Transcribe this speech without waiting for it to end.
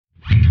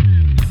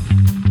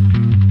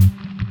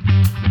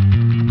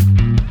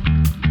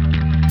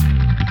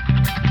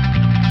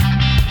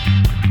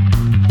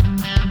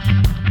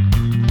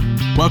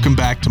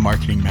back to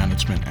Marketing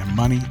Management and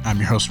Money. I'm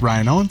your host,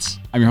 Ryan Owens.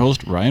 I'm your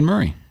host, Ryan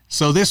Murray.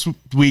 So this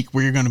week,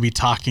 we're going to be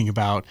talking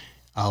about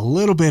a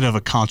little bit of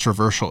a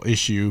controversial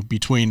issue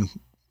between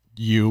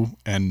you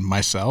and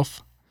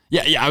myself.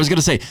 Yeah. I was going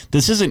to say,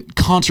 this isn't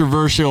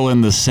controversial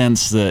in the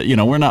sense that,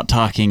 we're not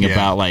talking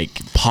about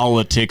like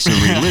politics or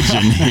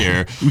religion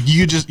here.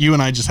 You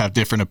and I just have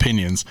different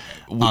opinions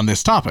on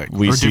this topic,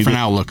 or different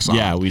outlooks on it.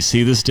 Yeah, we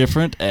see this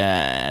different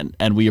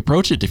and we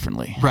approach it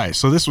differently. Right.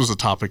 So this was a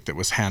topic that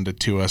was handed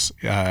to us.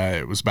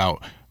 It was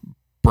about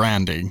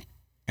branding,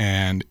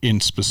 and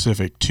in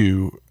specific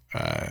to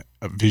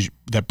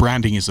that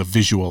branding is a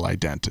visual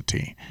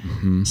identity.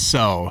 Mm-hmm.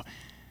 So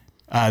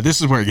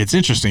this is where it gets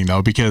interesting,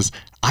 though, because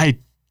I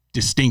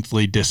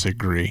distinctly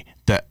disagree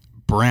that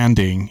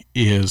branding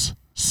is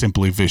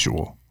simply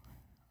visual.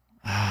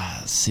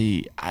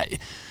 See, I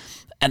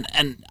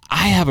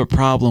have a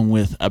problem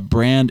with a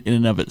brand in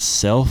and of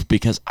itself,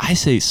 because I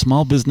say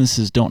small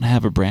businesses don't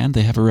have a brand,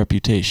 they have a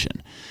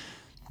reputation.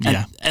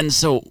 And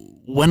so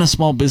when a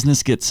small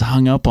business gets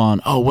hung up on,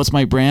 what's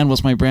my brand?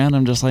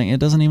 I'm just like,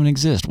 it doesn't even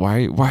exist.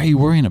 Why are you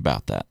worrying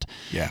about that?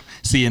 Yeah.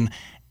 See, and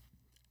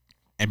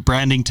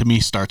branding to me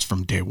starts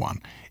from day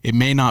one. It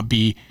may not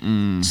be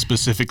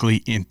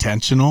specifically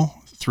intentional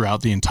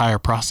throughout the entire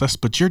process,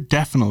 but you're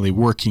definitely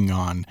working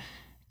on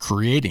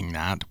creating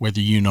that, whether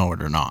you know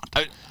it or not.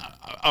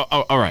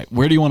 All right.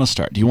 Where do you want to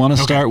start? Do you want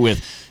to start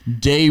with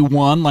day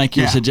one, like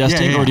you're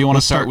suggesting, or do you want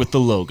to start with the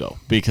logo?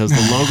 Because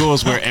the logo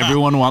is where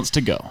everyone wants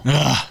to go.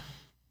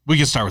 We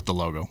can start with the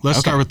logo. Let's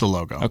start with the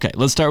logo. Okay,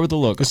 let's start with the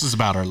logo. This is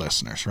about our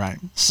listeners, right?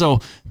 So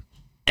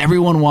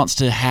everyone wants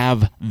to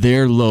have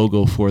their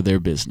logo for their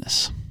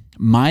business.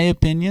 My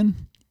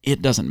opinion,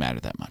 it doesn't matter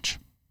that much.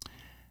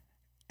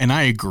 And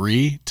I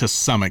agree to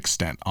some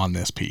extent on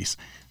this piece.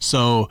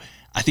 So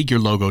I think your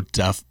logo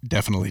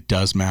definitely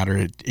does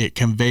matter. It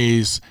can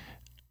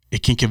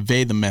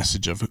convey the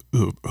message of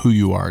who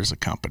you are as a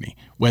company.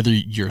 Whether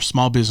you're a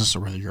small business or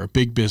whether you're a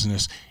big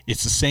business,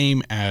 it's the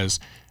same as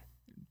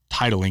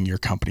titling your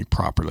company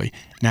properly.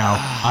 Now,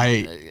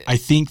 I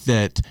think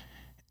that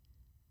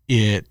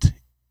it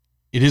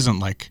isn't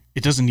like,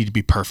 it doesn't need to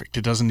be perfect.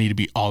 It doesn't need to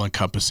be all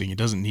encompassing. It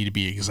doesn't need to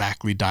be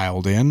exactly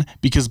dialed in,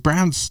 because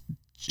brands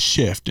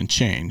shift and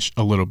change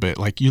a little bit.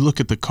 Like you look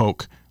at the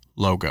Coke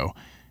logo,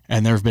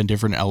 and there have been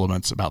different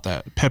elements about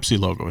that. Pepsi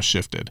logo has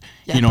shifted.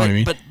 Yeah, you know what I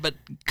mean? But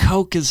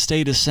Coke has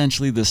stayed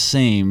essentially the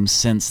same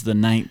since the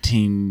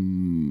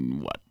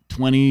 20s,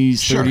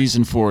 30s,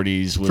 and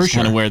 40s was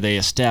kind of where they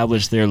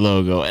established their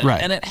logo.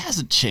 And it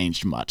hasn't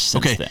changed much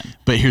since then.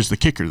 But here's the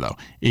kicker, though,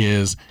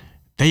 is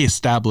they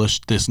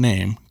established this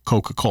name,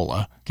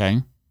 Coca-Cola.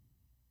 Okay.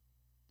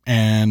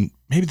 And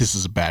maybe this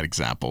is a bad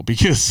example,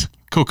 because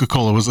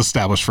Coca-Cola was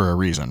established for a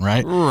reason,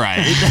 right? Right.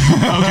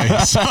 Okay.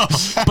 So,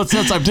 but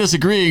since I'm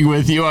disagreeing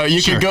with you,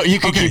 you can go. You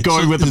can keep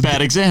going with a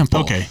bad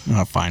example. Okay.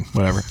 Fine.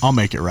 Whatever. I'll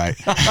make it right.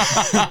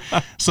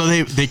 So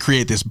they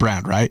create this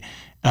brand, right?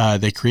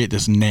 They create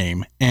this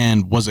name,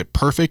 and was it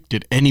perfect?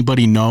 Did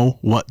anybody know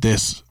what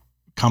this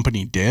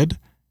company did?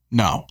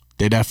 No,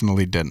 they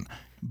definitely didn't.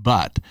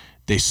 But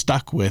they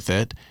stuck with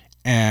it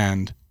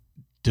and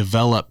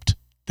developed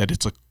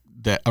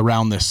that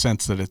around this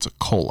sense that it's a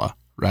cola,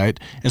 right?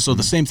 And so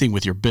the same thing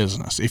with your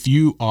business. If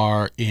you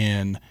are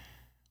in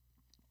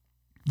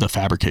the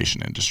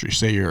fabrication industry,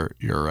 say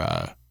you're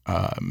a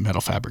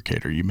metal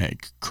fabricator, you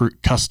make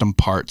custom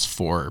parts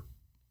for,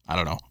 I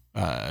don't know,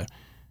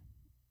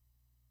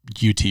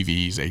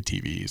 UTVs,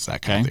 ATVs,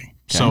 that kind of thing.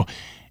 Okay. So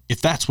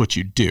if that's what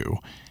you do,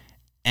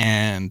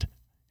 and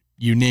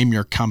you name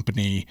your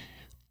company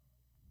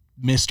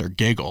Mr.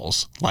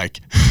 Giggles, like,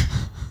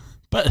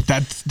 but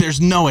there's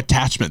no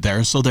attachment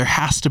there. So there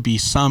has to be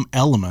some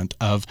element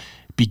of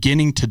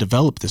beginning to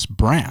develop this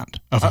brand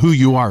of who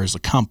you are as a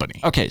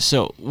company. Okay,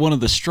 so one of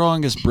the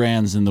strongest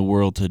brands in the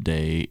world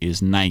today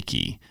is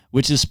Nike,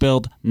 which is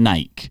spelled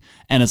Nike,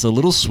 and it's a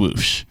little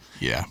swoosh.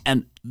 Yeah.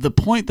 And the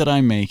point that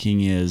I'm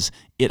making is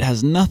it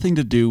has nothing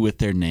to do with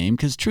their name,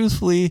 because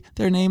truthfully,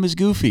 their name is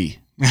goofy.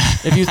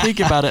 If you think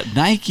about it,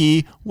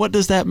 Nike, what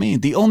does that mean?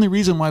 The only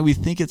reason why we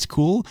think it's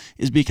cool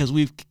is because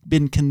we've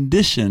been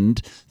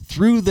conditioned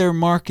through their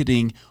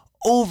marketing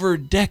over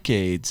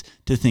decades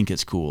to think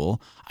it's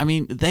cool. I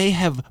mean, they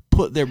have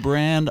put their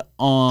brand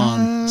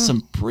on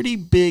some pretty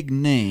big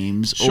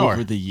names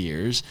over the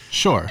years.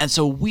 Sure. And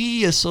so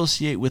we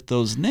associate with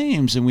those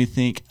names, and we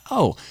think,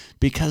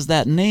 because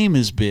that name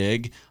is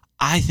big,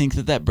 I think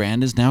that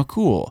brand is now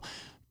cool.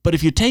 But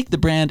if you take the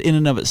brand in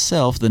and of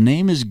itself, the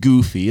name is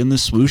goofy, and the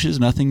swoosh is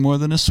nothing more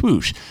than a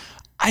swoosh.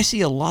 I see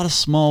a lot of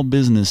small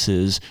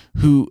businesses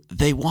who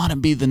they want to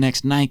be the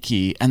next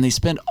Nike, and they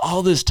spend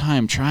all this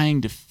time trying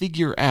to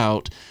figure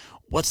out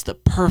what's the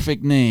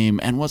perfect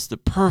name and what's the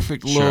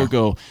perfect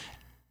logo.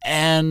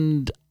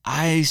 And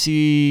I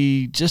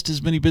see just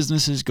as many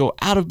businesses go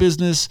out of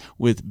business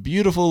with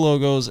beautiful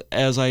logos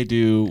as I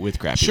do with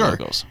crappy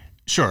logos.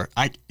 Sure.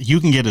 You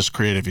can get as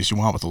creative as you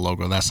want with a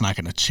logo. That's not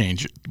going to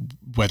change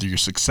whether you're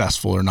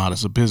successful or not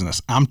as a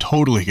business. I'm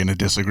totally going to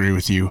disagree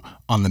with you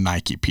on the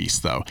Nike piece,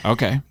 though.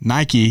 Okay.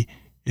 Nike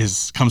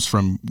comes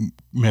from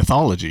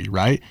mythology,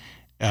 right?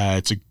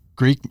 It's a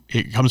Greek.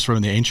 It comes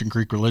from the ancient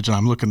Greek religion.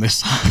 I'm looking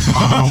this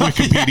on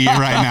Wikipedia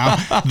right now.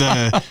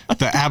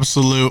 The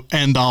absolute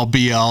end all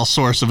be all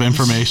source of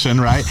information,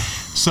 right?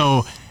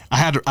 So I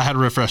had to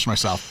refresh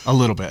myself a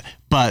little bit,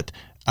 but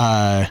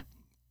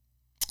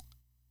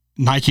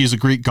Nike is a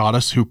Greek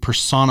goddess who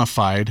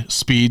personified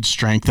speed,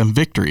 strength, and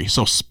victory.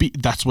 So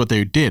speed, that's what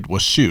they did,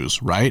 was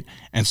shoes, right?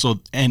 And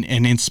so and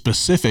in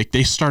specific,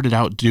 they started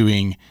out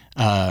doing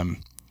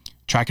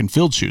track and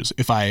field shoes,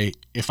 if I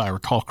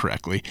recall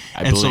correctly.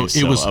 I believe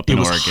so.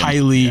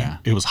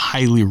 It was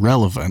highly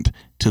relevant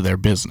to their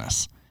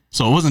business.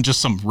 So it wasn't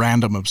just some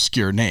random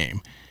obscure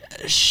name.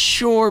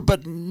 Sure,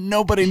 but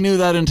nobody knew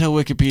that until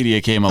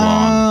Wikipedia came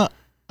along.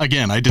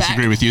 Again, I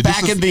disagree with you.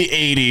 Back in the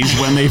 80s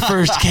when they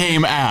first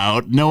came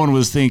out, no one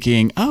was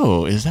thinking,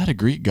 oh, is that a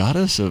Greek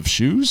goddess of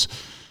shoes?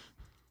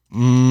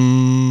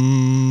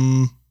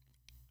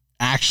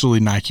 Actually,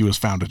 Nike was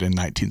founded in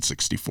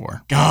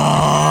 1964.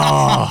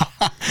 Oh,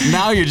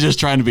 now you're just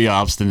trying to be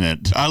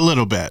obstinate. A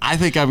little bit. I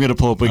think I'm going to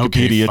pull up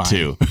Wikipedia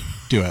too.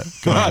 Do it.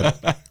 Go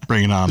ahead.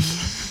 Bring it on.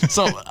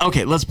 So,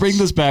 okay, let's bring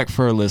this back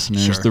for our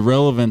listeners. Sure. The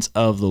relevance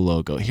of the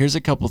logo. Here's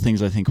a couple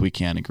things I think we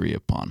can agree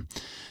upon.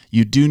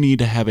 You do need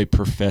to have a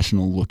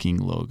professional looking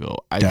logo.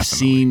 I've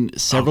seen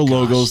several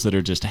logos that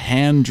are just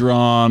hand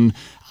drawn.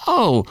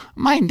 Oh,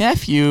 my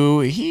nephew,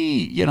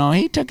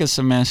 he took a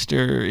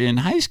semester in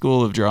high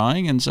school of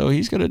drawing, and so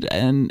he's gonna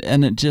and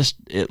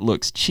it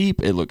looks cheap,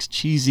 it looks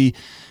cheesy.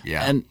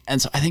 Yeah. And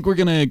so I think we're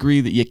gonna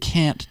agree that you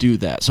can't do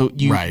that. So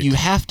you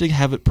have to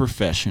have it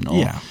professional.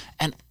 Yeah.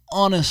 And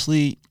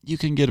honestly, you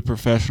can get a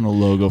professional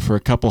logo for a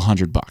couple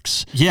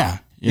 $100. Yeah.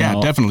 Yeah,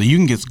 definitely. You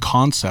can get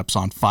concepts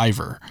on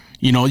Fiverr.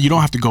 You don't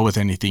have to go with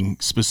anything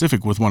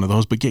specific with one of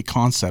those, but get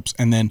concepts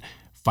and then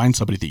find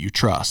somebody that you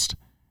trust.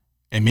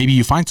 And maybe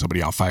you find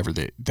somebody on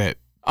Fiverr that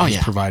has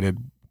provided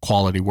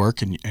quality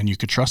work and you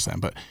could trust them.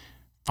 But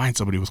find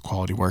somebody with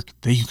quality work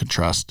that you can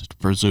trust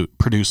to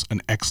produce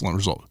an excellent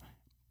result.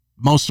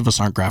 Most of us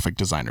aren't graphic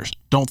designers.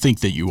 Don't think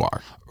that you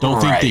are.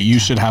 Don't think that you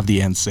should have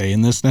the end say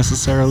in this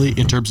necessarily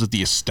in terms of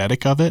the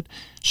aesthetic of it.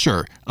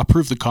 Sure,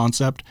 approve the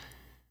concept,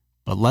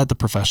 but let the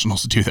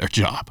professionals do their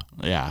job.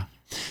 Yeah.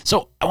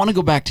 So I want to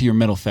go back to your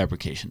metal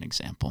fabrication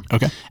example.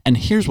 Okay. And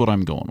here's what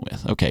I'm going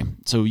with. Okay.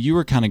 So you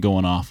were kind of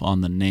going off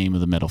on the name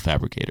of the metal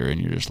fabricator,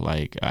 and you're just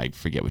like, I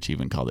forget what you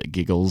even called it.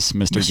 Giggles,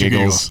 Mr.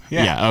 Giggles.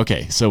 Yeah.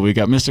 Okay. So we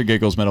got Mr.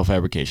 Giggles Metal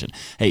Fabrication.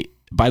 Hey,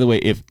 by the way,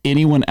 if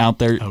anyone out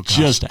there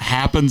just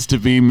happens to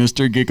be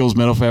Mr. Giggles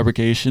Metal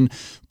Fabrication,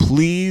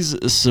 please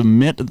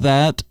submit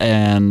that,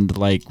 and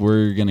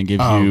we're gonna give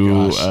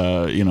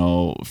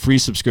you free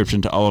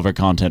subscription to all of our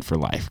content for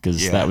life,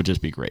 because that would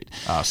just be great.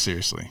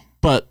 Seriously.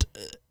 But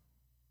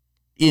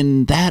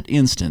in that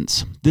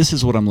instance, this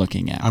is what I'm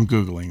looking at. I'm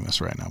Googling this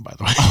right now, by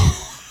the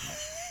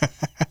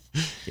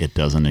way. It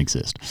doesn't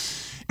exist.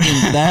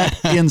 In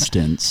that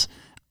instance,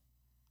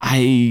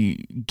 I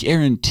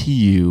guarantee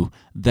you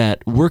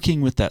that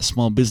working with that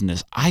small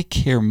business, I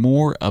care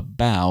more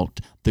about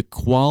the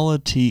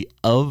quality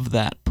of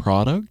that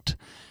product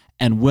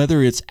and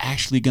whether it's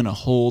actually going to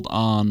hold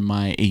on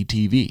my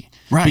ATV.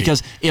 Right.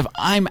 Because if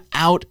I'm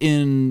out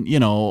in,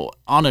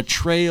 on a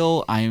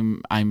trail,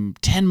 I'm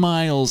 10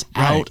 miles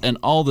out, and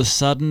all of a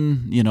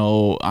sudden,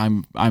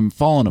 I'm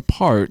falling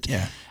apart.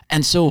 Yeah.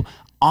 And so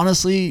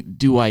honestly,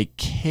 do I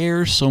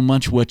care so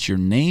much what your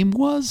name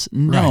was?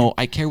 No,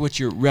 I care what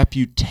your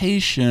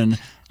reputation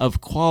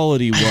of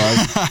quality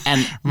was.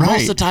 And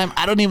most of the time,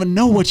 I don't even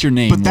know what your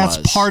name was. But that's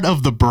part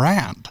of the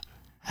brand.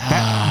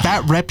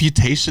 That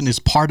reputation is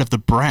part of the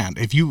brand.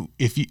 If you,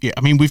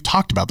 we've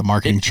talked about the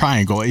marketing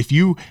triangle. If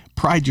you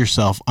pride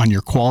yourself on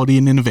your quality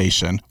and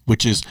innovation,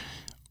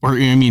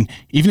 even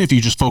if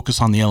you just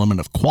focus on the element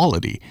of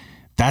quality,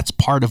 that's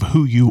part of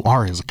who you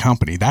are as a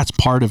company. That's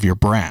part of your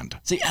brand.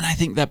 See, and I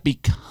think that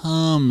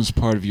becomes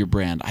part of your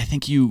brand. I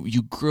think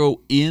you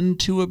grow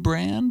into a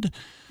brand.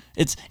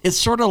 It's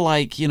sort of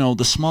like,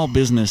 the small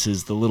business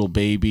is the little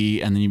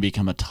baby, and then you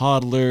become a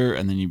toddler,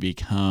 and then you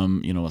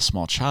become, a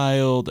small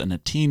child and a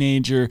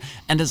teenager.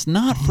 And it's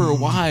not for a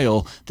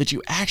while that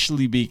you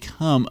actually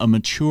become a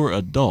mature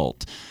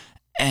adult.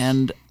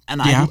 And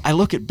I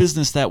look at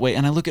business that way,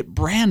 and I look at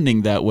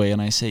branding that way,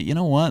 and I say, you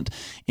know what?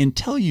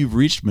 Until you've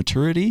reached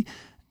maturity,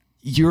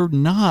 you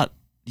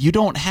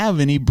don't have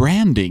any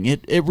branding.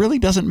 It really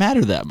doesn't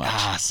matter that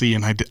much. See,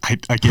 and I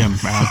again,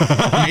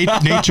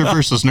 nature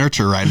versus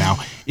nurture right now.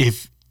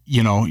 If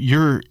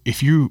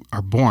you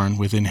are born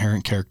with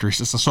inherent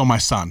characteristics, so my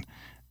son,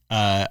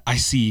 I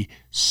see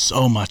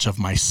so much of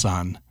my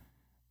son,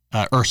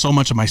 or so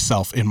much of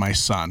myself in my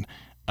son.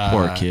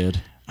 Poor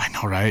kid. I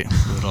know, right?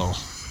 Little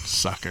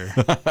sucker.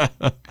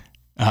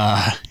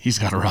 He's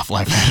got a rough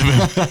life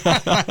ahead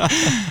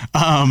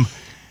of him.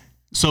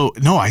 So,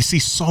 no, I see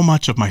so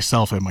much of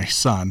myself in my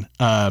son.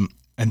 And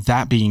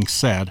that being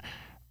said,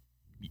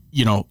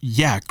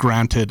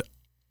 granted,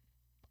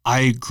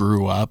 I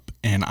grew up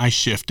and I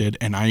shifted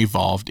and I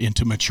evolved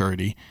into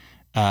maturity,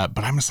 but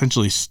I'm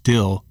essentially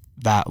still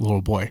that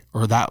little boy,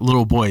 or that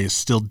little boy is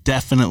still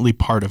definitely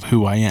part of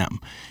who I am.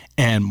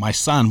 And my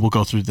son will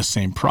go through the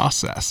same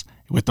process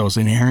with those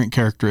inherent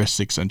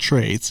characteristics and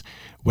traits,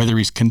 whether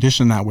he's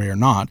conditioned that way or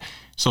not.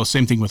 So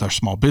same thing with our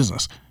small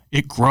business.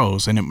 It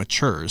grows and it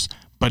matures,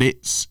 but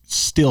it's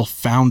still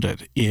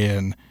founded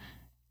in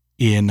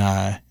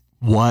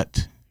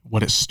what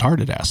it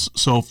started as.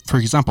 So for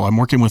example, I'm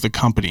working with a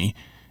company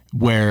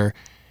where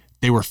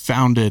they were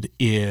founded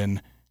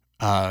in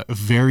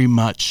very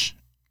much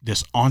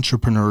this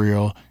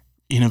entrepreneurial,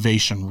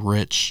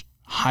 innovation-rich,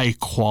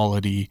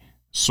 high-quality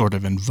sort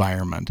of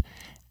environment.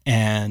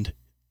 And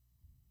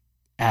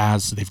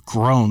as they've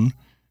grown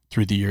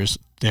through the years,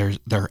 there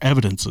are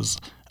evidences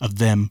of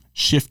them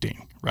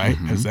shifting, right?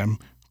 As them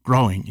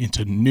growing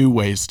into new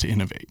ways to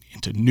innovate,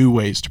 into new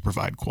ways to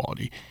provide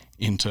quality,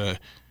 into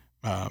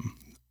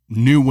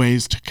new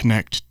ways to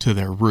connect to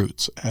their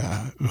roots,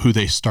 who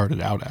they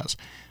started out as.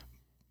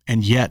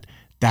 And yet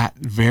that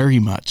very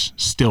much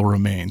still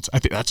remains. I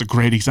think that's a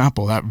great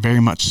example. That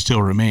very much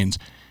still remains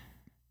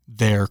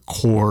their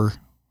core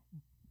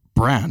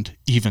brand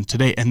even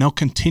today. And they'll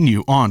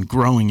continue on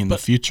growing in the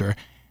future,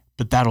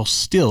 but that'll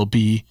still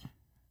be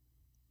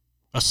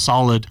a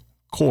solid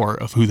core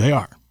of who they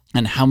are.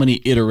 And how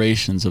many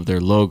iterations of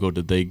their logo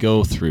did they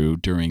go through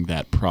during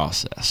that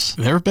process?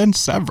 There have been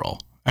several.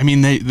 I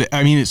mean,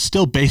 it's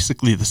still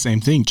basically the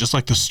same thing, just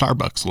like the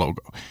Starbucks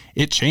logo.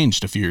 It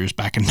changed a few years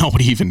back and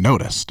nobody even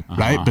noticed,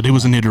 right? But it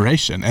was an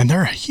iteration, and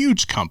they're a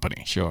huge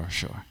company. Sure.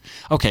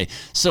 Okay,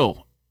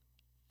 so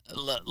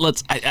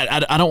let's.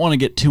 I don't want to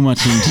get too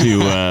much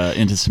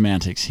into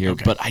semantics here,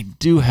 but I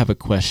do have a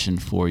question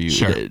for you.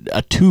 Sure.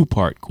 A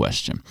two-part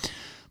question.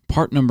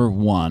 Part number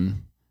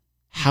one: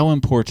 how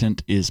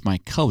important is my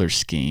color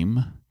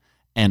scheme?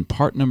 And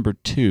part number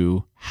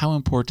two: how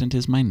important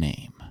is my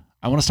name?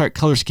 I want to start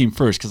color scheme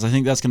first because I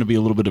think that's going to be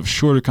a little bit of a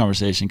shorter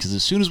conversation, because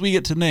as soon as we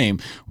get to name,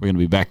 we're going to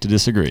be back to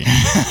disagreeing.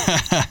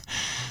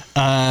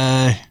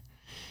 I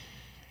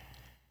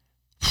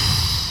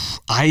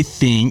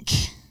think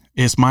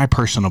it's my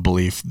personal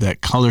belief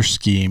that color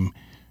scheme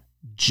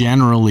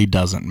generally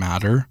doesn't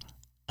matter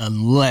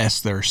unless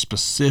there are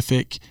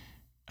specific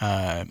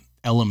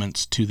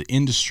elements to the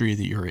industry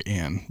that you're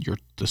in,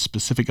 the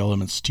specific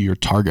elements to your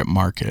target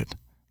market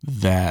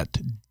that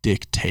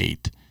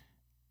dictate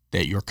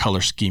that your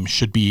color scheme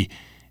should be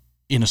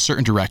in a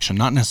certain direction,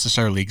 not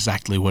necessarily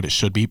exactly what it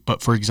should be.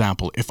 But for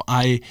example, if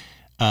I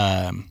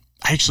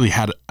actually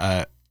had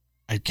I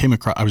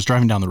was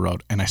driving down the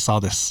road and I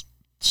saw this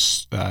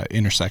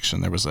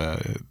intersection. There was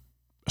a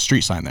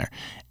street sign there,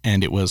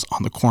 and it was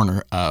on the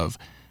corner of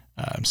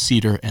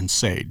Cedar and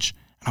Sage.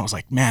 And I was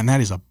like, man, that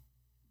is a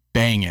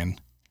banging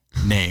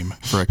name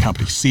for a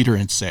company, Cedar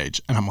and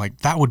Sage. And I'm like,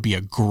 that would be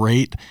a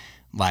great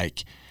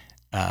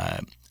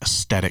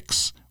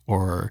aesthetics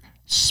or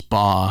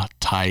spa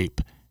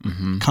type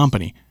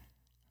company.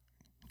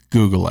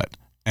 Google it,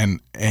 and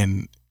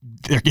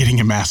they're getting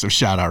a massive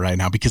shout out right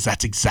now because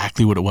that's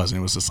exactly what it was. And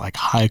it was this like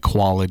high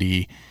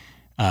quality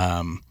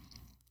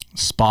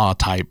spa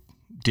type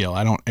deal.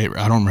 I don't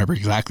remember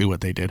exactly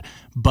what they did,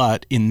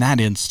 but in that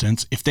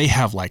instance, if they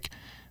have like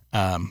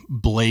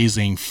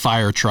blazing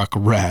fire truck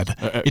red,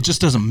 it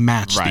just doesn't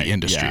match the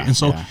industry. And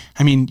so,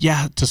 I mean,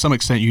 to some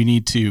extent you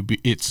need to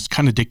be, it's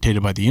kind of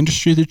dictated by the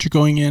industry that you're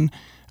going in.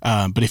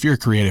 But if you're a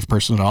creative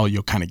person at all,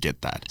 you'll kind of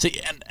get that.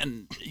 See,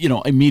 and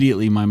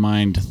immediately my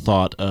mind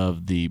thought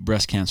of the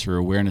breast cancer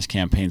awareness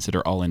campaigns that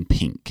are all in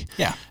pink.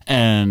 Yeah.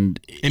 And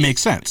it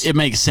makes sense. It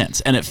makes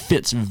sense, and it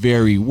fits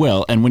very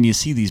well. And when you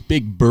see these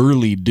big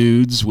burly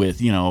dudes with,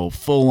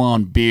 full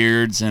on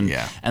beards and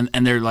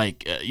they're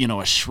like,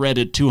 a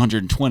shredded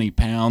 220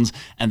 pounds,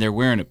 and they're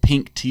wearing a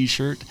pink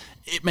T-shirt,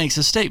 it makes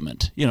a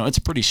statement. It's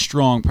a pretty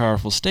strong,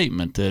 powerful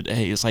statement that,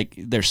 hey, it's like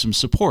there's some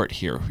support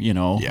here,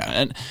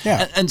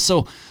 And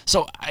so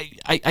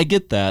I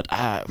get that.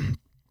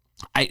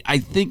 I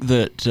think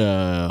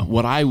that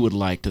what I would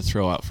like to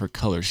throw out for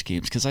color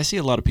schemes, because I see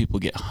a lot of people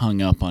get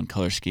hung up on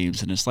color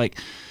schemes, and it's like,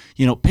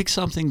 pick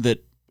something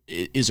that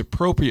is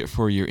appropriate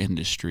for your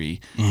industry.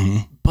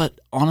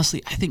 But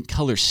honestly, I think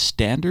color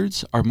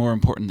standards are more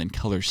important than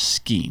color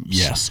schemes.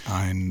 Yes,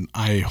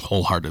 I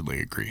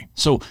wholeheartly agree.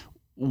 So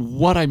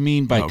what I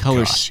mean by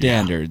color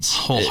standards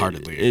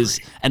wholeheartedly is,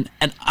 agree.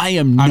 and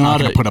I'm not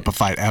going to put up a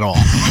fight at all.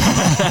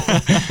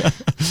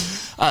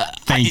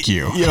 Thank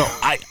you.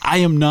 I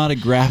am not a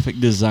graphic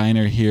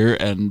designer here,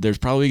 and there's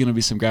probably going to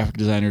be some graphic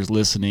designers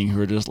listening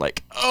who are just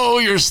like, oh,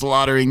 you're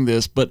slaughtering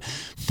this. But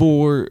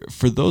for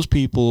those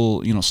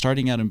people,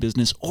 starting out in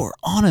business, or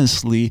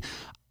honestly,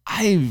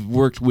 I've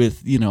worked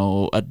with,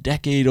 a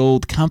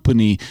decade-old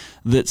company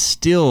that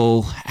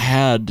still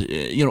had,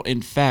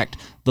 in fact,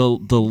 the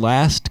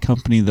last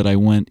company that I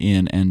went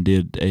in and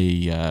did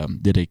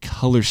a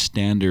color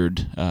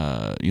standard,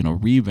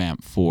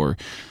 revamp for,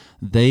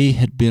 they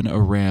had been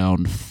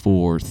around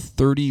for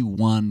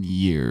 31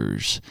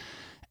 years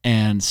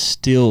and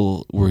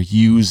still were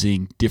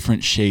using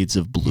different shades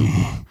of blue.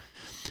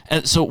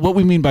 And so what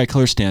we mean by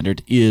color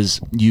standard is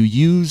you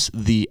use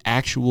the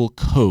actual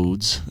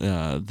codes,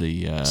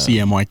 the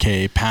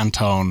CMYK,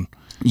 Pantone.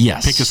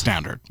 Yes. Pick a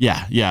standard.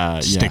 Yeah.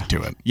 Stick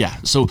to it. Yeah.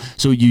 So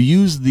you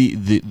use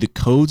the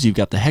codes. You've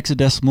got the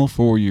hexadecimal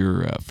for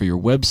your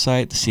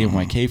website, the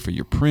CMYK for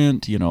your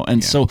print,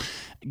 and so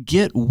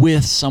get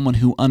with someone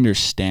who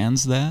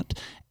understands that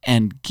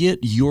and get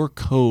your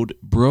code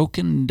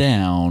broken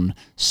down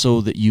so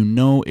that you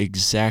know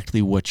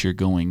exactly what you're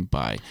going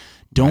by.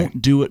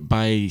 Don't do it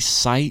by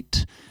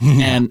sight,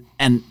 and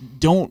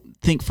don't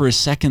think for a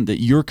second that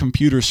your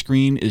computer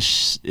screen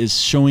is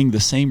showing the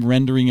same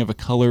rendering of a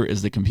color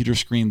as the computer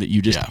screen that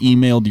you just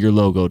emailed your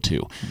logo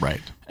to.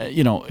 Right.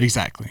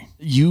 Exactly.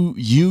 You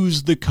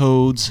use the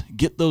codes,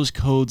 get those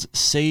codes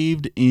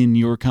saved in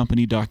your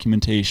company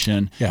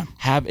documentation. Yeah.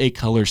 Have a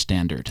color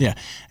standard. Yeah.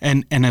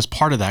 And as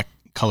part of that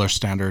color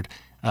standard,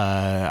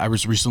 I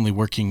was recently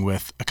working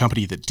with a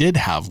company that did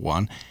have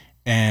one,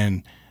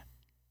 and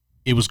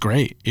it was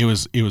great. It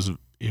was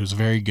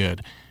very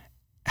good.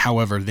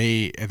 However,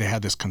 they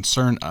had this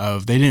concern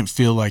of they didn't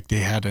feel like they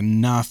had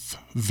enough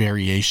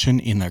variation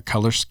in their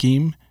color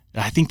scheme.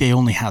 I think they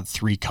only had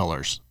 3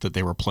 colors that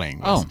they were playing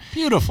with. Oh,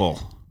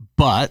 beautiful.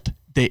 But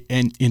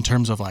in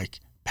terms of like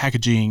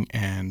packaging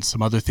and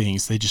some other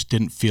things, they just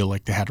didn't feel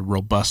like they had a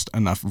robust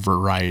enough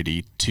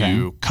variety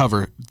to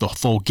cover the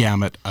full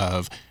gamut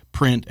of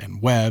print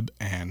and web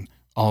and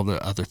all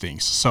the other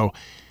things. So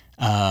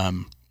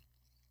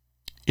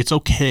it's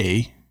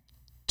okay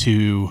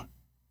to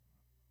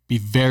be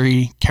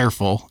very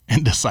careful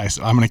and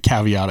decisive. I'm going to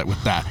caveat it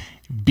with that.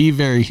 Be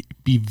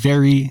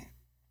very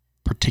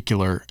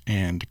particular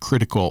and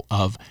critical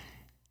of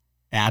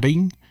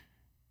adding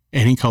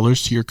any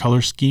colors to your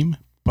color scheme,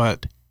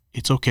 but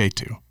it's okay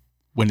to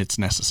when it's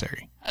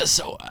necessary.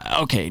 So,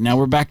 okay, now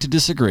we're back to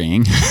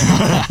disagreeing.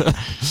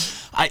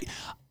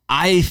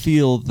 I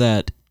feel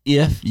that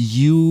if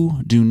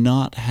you do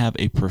not have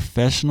a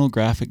professional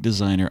graphic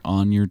designer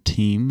on your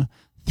team,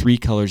 3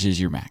 colors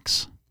is your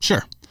max.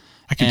 Sure.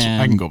 I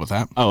can go with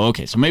that. Oh,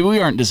 okay. So maybe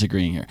we aren't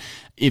disagreeing here.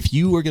 If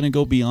you are going to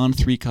go beyond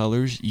 3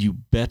 colors, you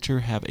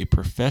better have a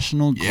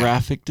professional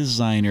graphic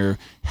designer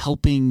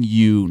helping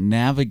you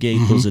navigate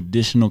those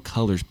additional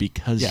colors,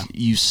 because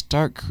you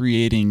start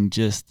creating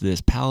just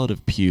this palette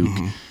of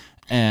puke.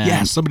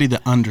 And somebody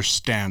that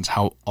understands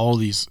how all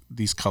these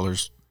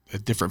colors,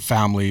 different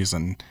families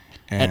and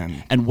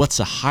what's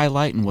a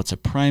highlight and what's a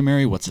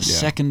primary, what's a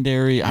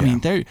secondary. I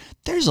mean,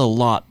 there's a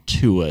lot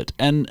to it.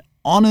 And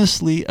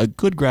honestly, a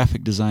good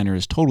graphic designer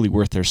is totally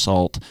worth their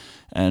salt.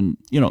 And,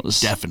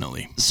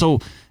 definitely. So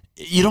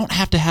you don't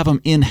have to have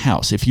them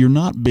in-house. If you're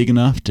not big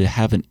enough to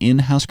have an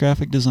in-house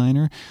graphic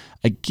designer,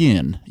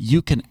 again,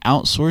 you can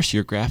outsource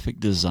your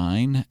graphic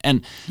design.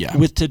 And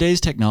with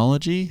today's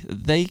technology,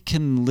 they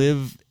can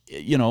live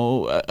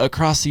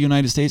across the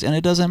United States, and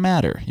it doesn't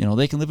matter.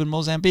 They can live in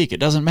Mozambique. It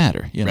doesn't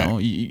matter.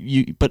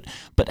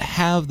 But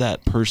have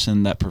that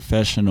person, that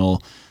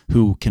professional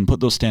who can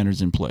put those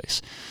standards in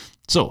place.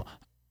 So,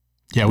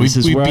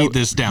 we beat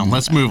this down.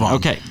 Let's move on.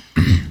 Okay.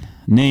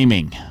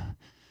 Naming.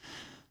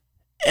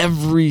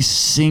 Every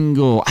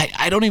single,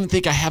 I don't even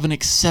think I have an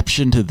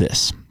exception to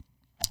this.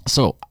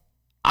 So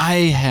I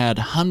had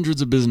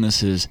hundreds of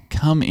businesses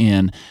come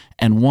in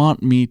and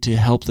want me to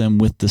help them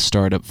with the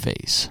startup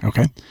phase.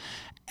 Okay.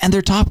 And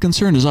their top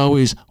concern is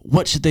always,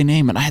 what should they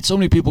name it? And I had so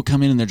many people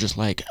come in and they're just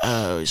like,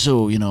 I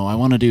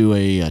want to do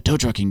a tow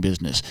trucking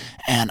business,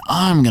 and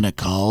I'm going to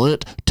call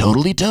it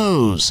Totally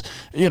Tows.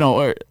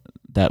 Or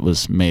that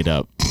was made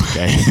up.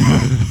 Okay.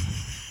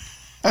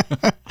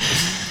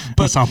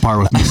 That's on par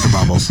with Mr.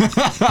 Bubbles,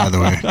 by the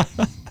way.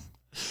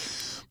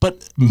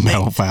 But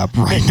Metal Fab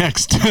right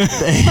next to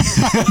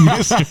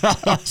Mr.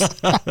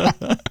 Toast.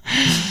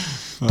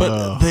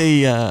 But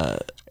they...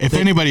 If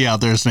anybody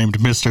out there is named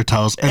Mr.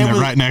 Toast and they're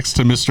right next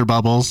to Mr.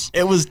 Bubbles.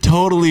 It was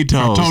Totally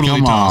Toast. Totally Come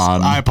Toast.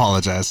 on. I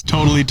apologize.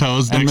 Totally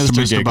Toast next to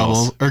Mr. Giggles.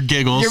 Bubbles. Or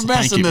Giggles. You're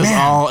messing this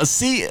all.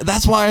 See,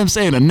 that's why I'm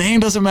saying a name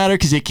doesn't matter,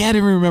 because you can't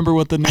even remember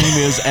what the name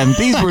is. And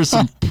these were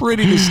some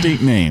pretty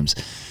distinct names.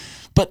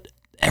 But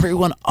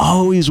everyone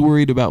always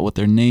worried about what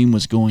their name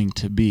was going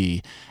to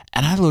be.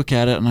 And I look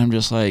at it and I'm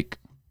just like,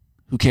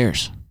 who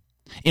cares?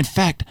 In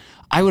fact,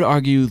 I would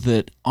argue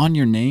that on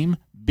your name,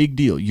 big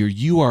deal. Your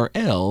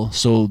URL,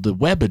 so the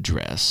web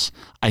address,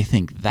 I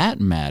think that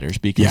matters,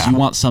 because you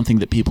want something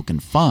that people can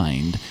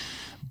find.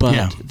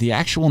 But the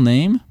actual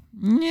name,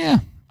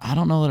 I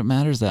don't know that it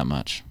matters that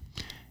much.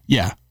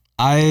 Yeah,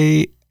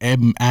 I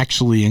am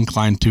actually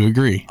inclined to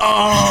agree.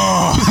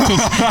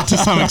 Oh, to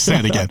some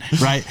extent again,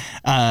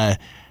 right?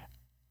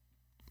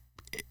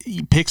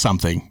 You pick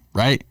something,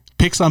 right?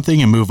 Pick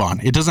something and move on.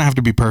 It doesn't have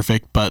to be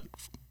perfect, but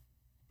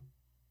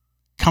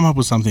come up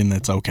with something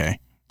that's okay,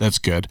 that's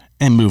good,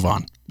 and move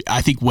on.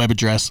 I think web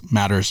address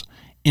matters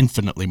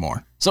infinitely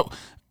more. So,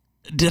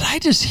 did I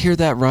just hear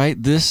that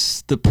right?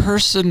 The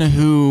person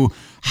who,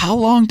 how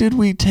long did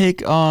we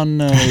take on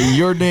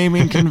your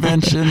naming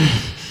convention?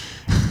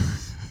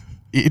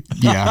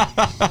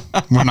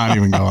 We're not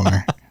even going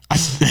there.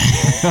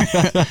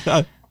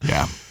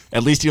 Yeah.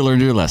 At least you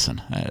learned your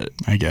lesson.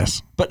 I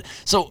guess. But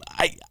so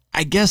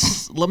I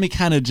guess let me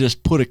kind of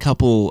just put a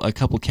couple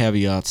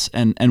caveats,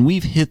 and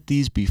we've hit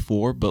these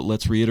before, but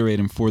let's reiterate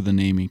them for the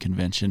naming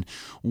convention.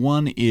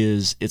 One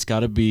is it's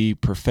got to be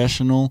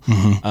professional.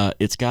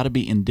 It's got to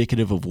be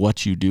indicative of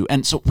what you do,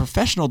 and so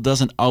professional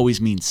doesn't always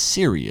mean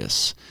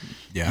serious.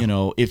 Yeah. You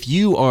know, if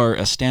you are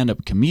a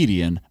stand-up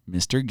comedian,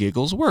 Mr.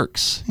 Giggles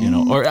works. You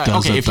know, or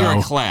Does okay, it, if you're a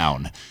though?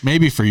 clown,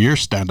 Maybe for your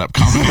stand-up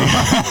comedy,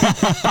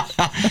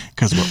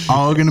 because we're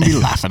all going to be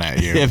laughing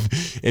at you.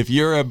 if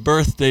you're a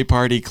birthday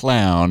party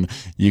clown,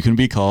 you can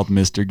be called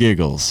Mr.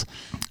 Giggles.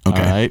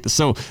 Okay. All right.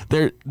 So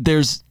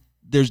there's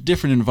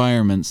different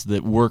environments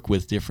that work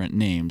with different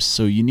names.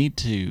 So you need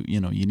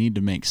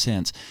to make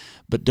sense,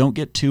 but don't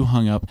get too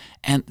hung up.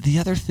 And the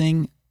other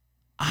thing,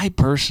 I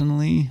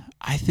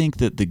think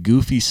that the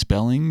goofy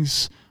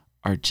spellings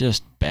are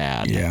just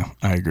bad. Yeah,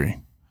 I agree.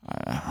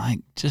 Like,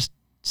 just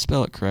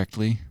spell it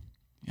correctly.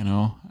 You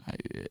know,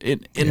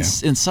 in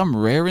some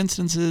rare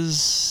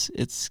instances,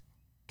 it's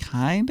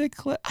kind of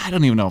I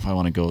don't even know if I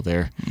want to go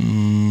there.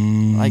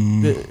 Like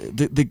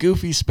the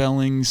goofy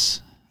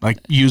spellings, Like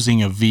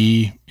using a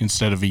V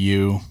instead of a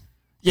U.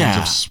 Yeah.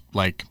 Just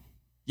like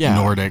yeah,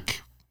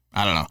 Nordic.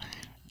 I don't know.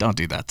 Don't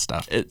do that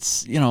stuff.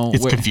 it's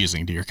It's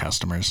confusing to your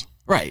customers.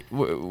 right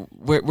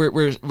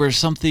where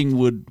something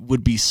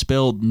would be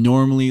spelled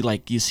normally,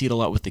 like you see it a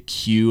lot with the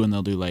Q, and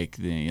they'll do like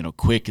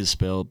quick is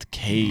spelled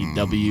KWIK,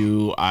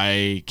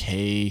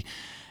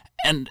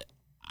 and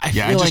I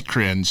Yeah, I feel just like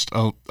cringed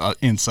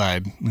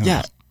inside.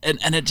 yeah,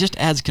 and it just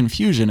adds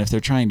confusion if they're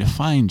trying to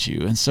find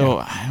you, and so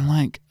I'm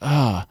like,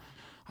 I've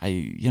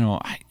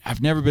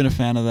never been a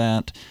fan of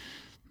that,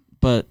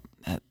 but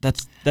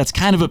that's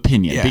kind of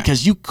opinion, Yeah.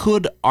 because you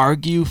could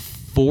argue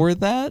for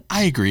that.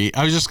 I agree.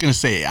 I was just going to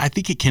say, I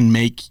think it can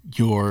make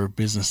your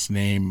business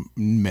name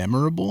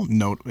memorable.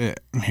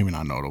 Maybe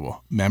not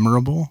notable.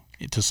 Memorable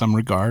to some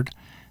regard.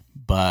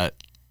 But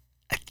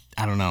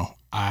I don't know.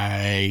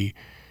 I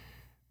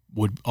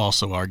would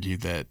also argue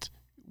that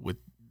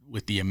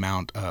with the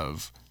amount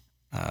of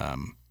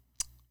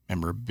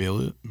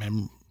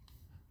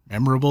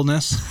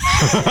memorableness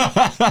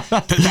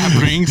that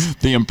brings.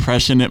 The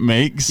impression it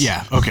makes.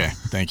 Yeah. Okay.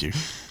 Thank you.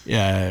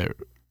 Yeah.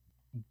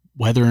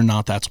 Whether or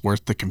not that's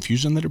worth the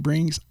confusion that it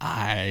brings,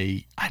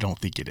 I don't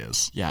think it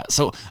is. Yeah.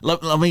 So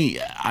let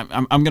me.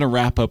 I'm going to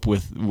wrap up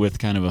with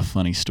kind of a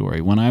funny story.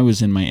 When I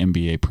was in my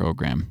MBA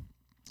program,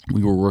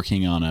 we were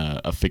working on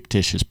a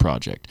fictitious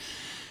project,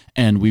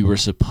 and we were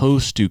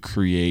supposed to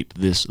create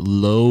this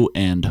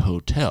low-end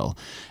hotel.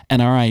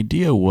 And our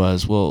idea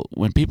was, well,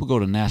 when people go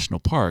to national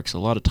parks, a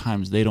lot of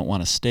times they don't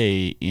want to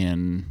stay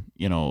in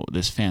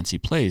this fancy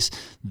place.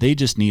 They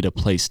just need a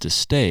place to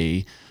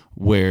stay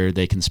where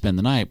they can spend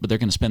the night, but they're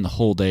going to spend the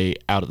whole day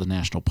out at the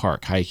national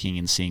park hiking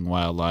and seeing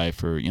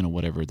wildlife, or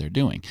whatever they're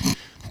doing.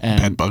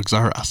 And Bed bugs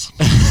are us.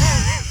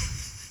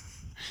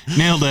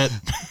 Nailed it.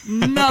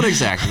 not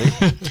exactly.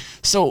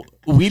 So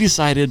we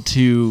decided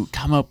to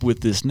come up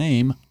with this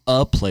name,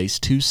 A Place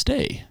to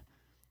Stay.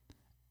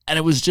 And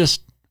it was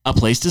just a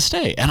place to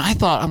stay. And I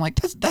thought, I'm like,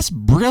 that's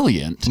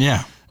brilliant.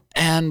 Yeah.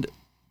 And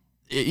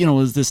it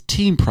was this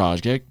team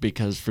project,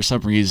 because for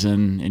some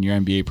reason in your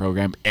MBA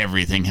program,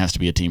 everything has to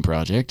be a team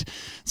project.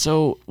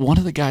 So one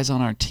of the guys on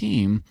our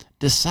team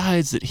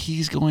decides that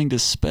he's going to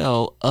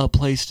spell A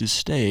Place to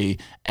Stay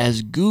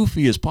as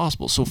goofy as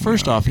possible. So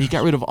first off, he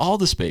got rid of all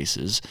the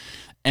spaces,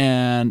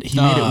 and he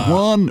made it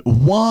one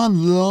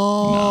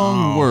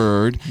long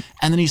word,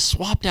 and then he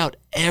swapped out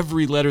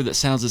every letter that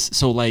sounds this.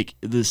 So like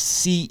the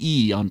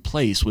CE on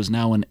place was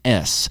now an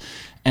S,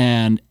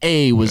 and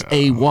A was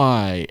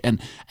AY,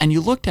 and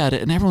you looked at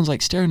it, and everyone's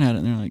like staring at it,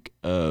 and they're like,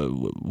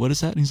 what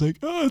is that? And he's like,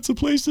 oh, it's a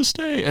place to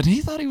stay. And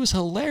he thought he was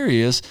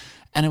hilarious,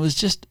 and it was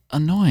just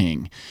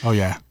annoying. Oh,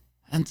 yeah.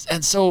 And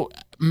so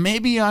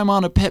maybe I'm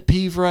on a pet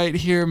peeve right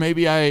here.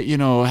 Maybe I,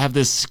 have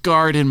this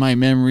scarred in my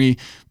memory,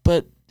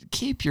 but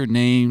keep your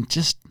name,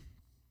 just,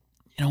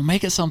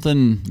 make it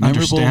something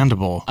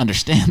memorable.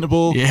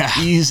 Understandable. Yeah.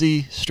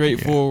 Easy,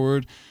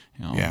 straightforward.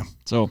 Yeah.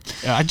 So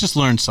I just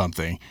learned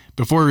something.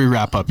 Before we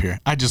wrap up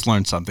here, I just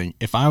learned something.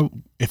 If I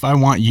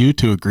want you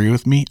to agree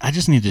with me, I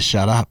just need to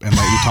shut up and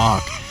let you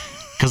talk,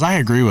 because I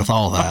agree with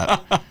all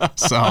that.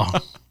 So,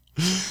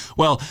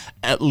 well,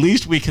 at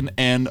least we can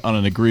end on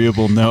an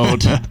agreeable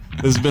note.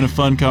 This has been a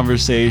fun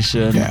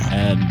conversation,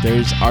 and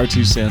there's our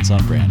 2 cents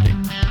on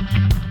branding.